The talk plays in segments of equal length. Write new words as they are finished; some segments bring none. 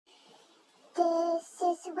This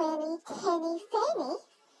is Wannie Fanny,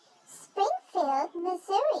 Springfield,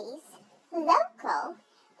 Missouri's local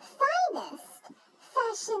finest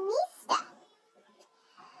fashionista.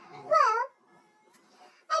 Well,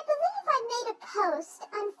 I believe I made a post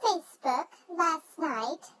on Facebook last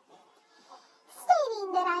night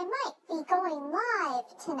stating that I might be going live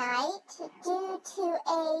tonight due to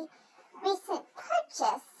a recent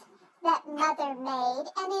purchase that Mother made,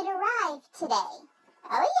 and it arrived today.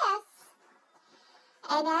 Oh yes.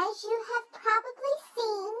 And as you have probably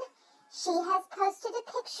seen, she has posted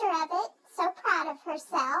a picture of it, so proud of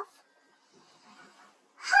herself.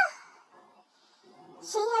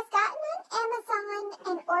 She has gotten on Amazon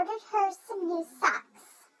and ordered her some new socks.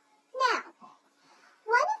 Now,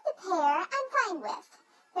 one of the pair I'm fine with.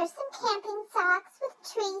 There's some camping socks with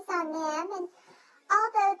trees on them, and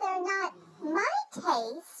although they're not my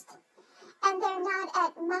taste, and they're not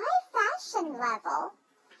at my fashion level,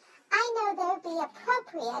 I know they'll be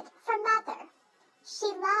appropriate for Mother. She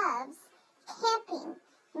loves camping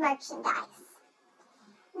merchandise.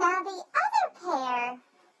 Now the other pair,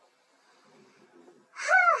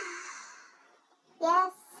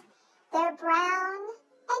 yes, they're brown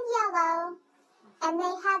and yellow, and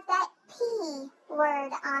they have that P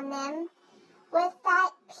word on them with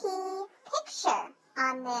that P picture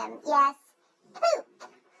on them. Yes, poop.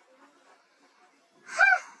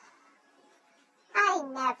 I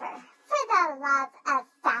never, for the love of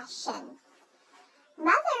fashion.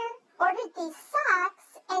 Mother ordered these socks,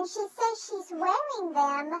 and she says she's wearing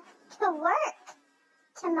them to work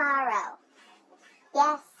tomorrow.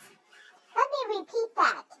 Yes, let me repeat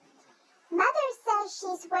that. Mother says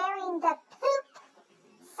she's wearing the poop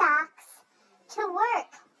socks to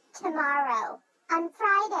work tomorrow on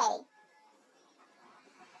Friday.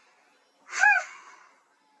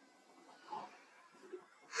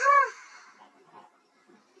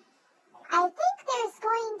 I think there's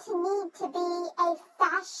going to need to be a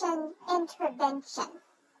fashion intervention.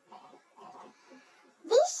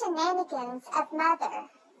 These shenanigans of Mother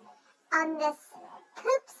on this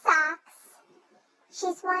poop socks,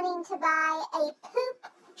 she's wanting to buy a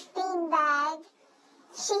poop bean bag.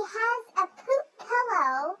 She has a poop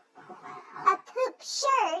pillow, a poop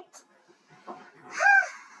shirt.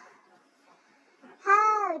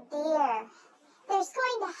 Oh dear. There's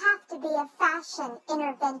going to have to be a fashion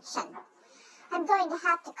intervention. I'm going to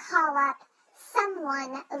have to call up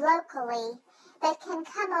someone locally that can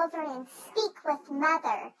come over and speak with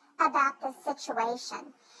Mother about the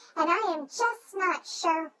situation. And I am just not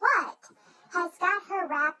sure what has got her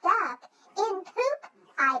wrapped up in poop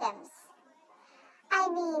items. I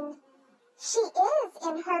mean, she is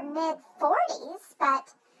in her mid-40s,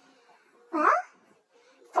 but, well,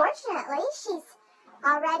 fortunately she's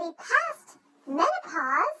already past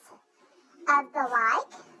menopause of the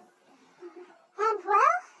like. And,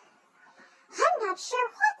 well, I'm not sure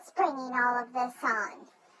what's bringing all of this on.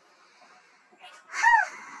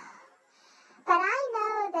 But I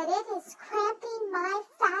know that it is cramping my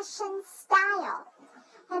fashion style.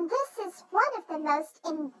 And this is one of the most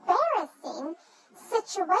embarrassing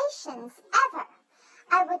situations ever.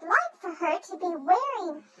 I would like for her to be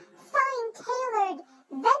wearing fine-tailored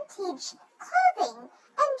vintage clothing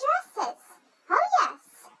and dresses. Oh, yes.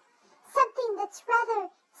 Something that's rather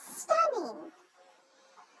stunning.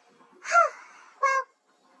 Well,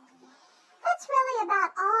 that's really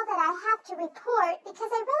about all that I have to report because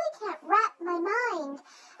I really can't wrap my mind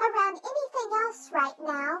around anything else right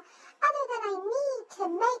now other than I need to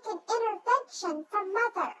make an intervention for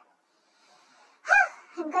Mother.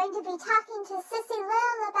 I'm going to be talking to Sissy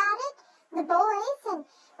Lil about it, the boys, and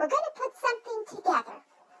we're going to put something together.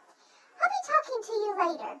 I'll be talking to you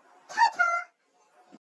later. Ta-ta!